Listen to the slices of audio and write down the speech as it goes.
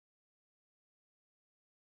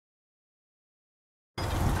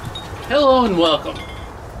Hello and welcome.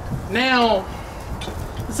 Now,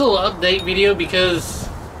 this is a little update video because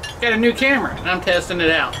I got a new camera and I'm testing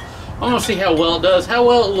it out. I want to see how well it does, how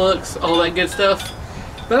well it looks, all that good stuff.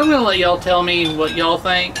 But I'm going to let y'all tell me what y'all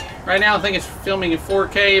think. Right now I think it's filming in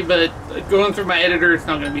 4K, but going through my editor it's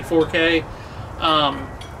not going to be 4K.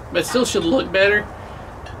 But it still should look better.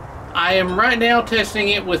 I am right now testing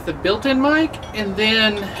it with the built-in mic, and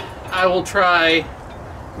then I will try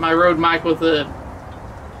my Rode mic with the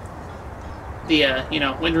you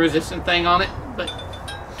know, wind resistant thing on it. But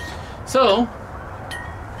so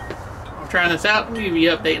I'm trying this out. I'll give you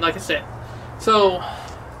an update like I said. So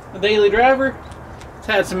the daily driver has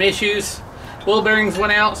had some issues. Wheel bearings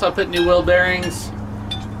went out, so I put new wheel bearings,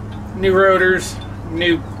 new rotors,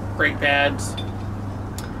 new brake pads.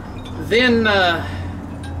 Then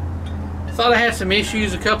thought I had some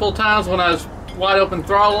issues a couple of times when I was wide open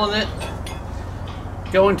throttling it,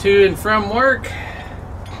 going to and from work,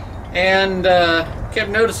 and kept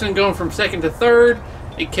noticing going from second to third,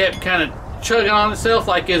 it kept kind of chugging on itself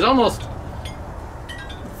like it was almost, the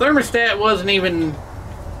thermostat wasn't even,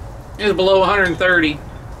 it was below 130,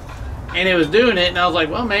 and it was doing it, and I was like,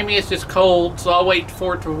 well, maybe it's just cold, so I'll wait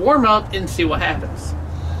for it to warm up and see what happens.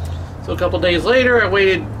 So a couple days later, I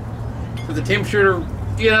waited for the temperature to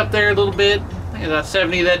get up there a little bit. I think it was about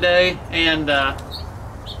 70 that day, and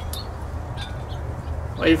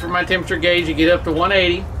waited for my temperature gauge to get up to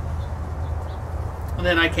 180. And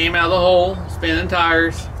then I came out of the hole, spinning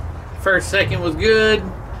tires. First second was good.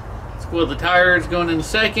 Squealed the tires going in the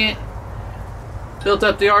second. Built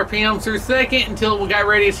up the RPM through second until we got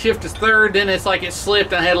ready to shift to third. Then it's like it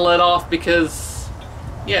slipped and I had to let off because,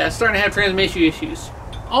 yeah, it's starting to have transmission issues.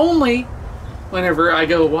 Only whenever I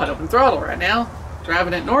go wide open throttle. Right now,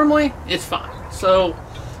 driving it normally, it's fine. So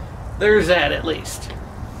there's that at least.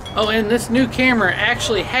 Oh, and this new camera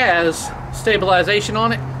actually has stabilization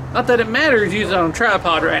on it. Not that it matters using it on a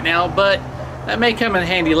tripod right now, but that may come in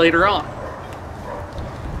handy later on.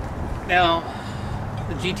 Now,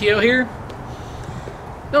 the GTO here,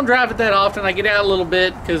 don't drive it that often. I get out a little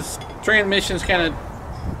bit because transmission's kind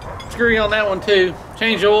of screwy on that one too.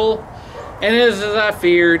 Changed oil, and it is as I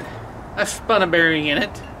feared. I spun a bearing in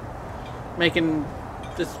it, making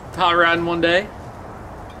just hot riding one day.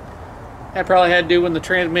 That probably had to do when the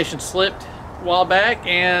transmission slipped a while back,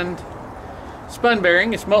 and spun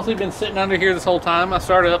bearing. It's mostly been sitting under here this whole time. I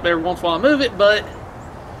start it up every once in a while and move it, but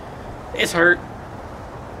it's hurt.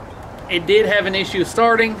 It did have an issue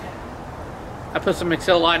starting. I put some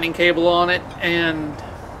Excel lightning cable on it and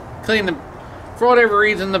cleaned the, for whatever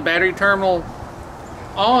reason, the battery terminal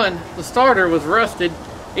on the starter was rusted,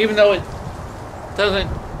 even though it doesn't,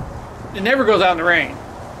 it never goes out in the rain.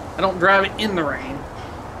 I don't drive it in the rain.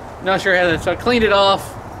 Not sure how that, so I cleaned it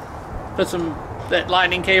off, put some that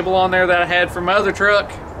lightning cable on there that I had from my other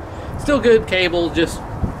truck. Still good cable, just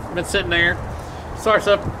been sitting there. Starts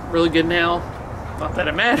up really good now. Not that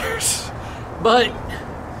it matters, but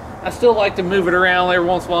I still like to move it around every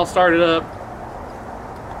once in a while, start it up.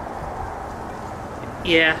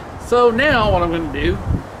 Yeah, so now what I'm going to do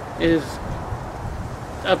is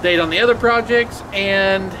update on the other projects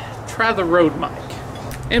and try the Rode mic.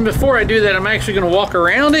 And before I do that, I'm actually going to walk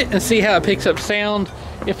around it and see how it picks up sound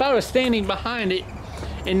if I was standing behind it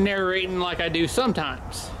and narrating like I do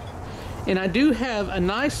sometimes. And I do have a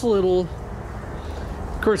nice little,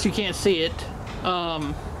 of course you can't see it,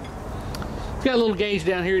 it's got a little gauge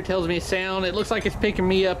down here. It tells me sound. It looks like it's picking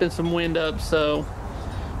me up and some wind up, so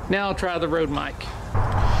now I'll try the Rode mic.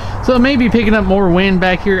 So it may be picking up more wind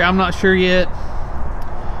back here, I'm not sure yet.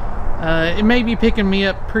 It may be picking me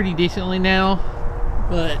up pretty decently now,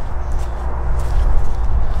 but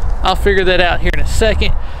I'll figure that out here in a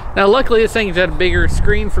second. Now luckily this thing's got a bigger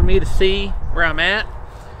screen for me to see where I'm at.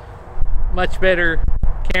 Much better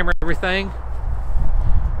camera, everything.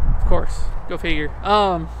 Of course, go figure.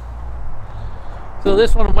 So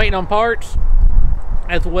this one I'm waiting on parts,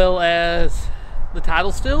 as well as the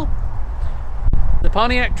title still. The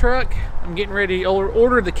Pontiac truck, I'm getting ready to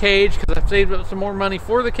order the cage because I've saved up some more money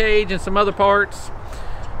for the cage and some other parts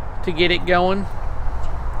to get it going,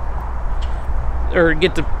 or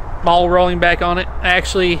get the ball rolling back on it. I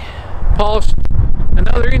actually polished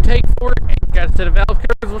another intake for it and got a set of valve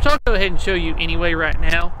covers, which I'll go ahead and show you anyway right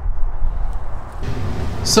now.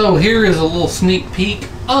 So here is a little sneak peek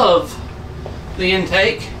of the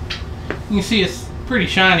intake. You can see it's pretty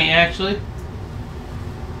shiny actually,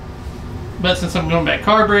 but since I'm going back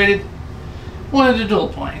carbureted, wanted to dual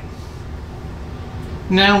plane.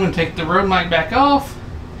 Now I'm going to take the Rode mic back off,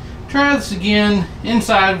 try this again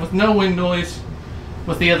inside with no wind noise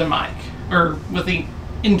with the other mic, or with the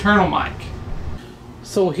internal mic.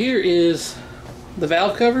 So here is the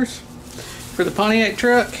valve covers. for the Pontiac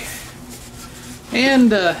truck.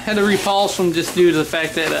 And had to repolish them just due to the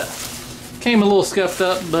fact that came a little scuffed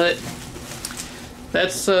up, but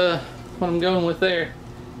that's what I'm going with there.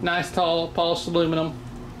 Nice tall polished aluminum.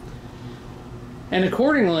 And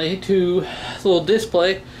accordingly to the little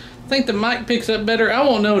display, I think the mic picks up better. I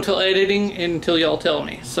won't know until editing and until y'all tell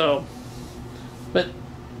me. So, but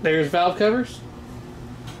there's valve covers.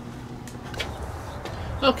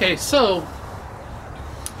 Okay, so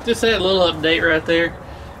just that little update right there.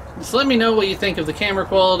 Just let me know what you think of the camera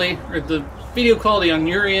quality or the video quality on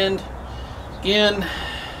your end. Again,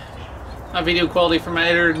 my video quality for my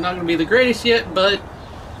editor is not going to be the greatest yet, but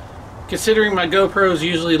considering my GoPros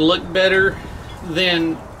usually look better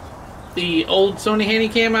than the old Sony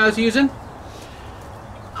Handycam I was using,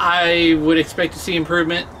 I would expect to see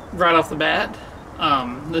improvement right off the bat.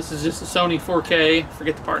 This is just a Sony 4K,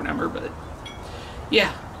 forget the part number, but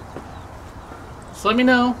yeah. So let me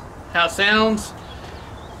know how it sounds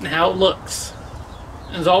and how it looks.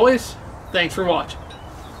 As always, thanks for watching.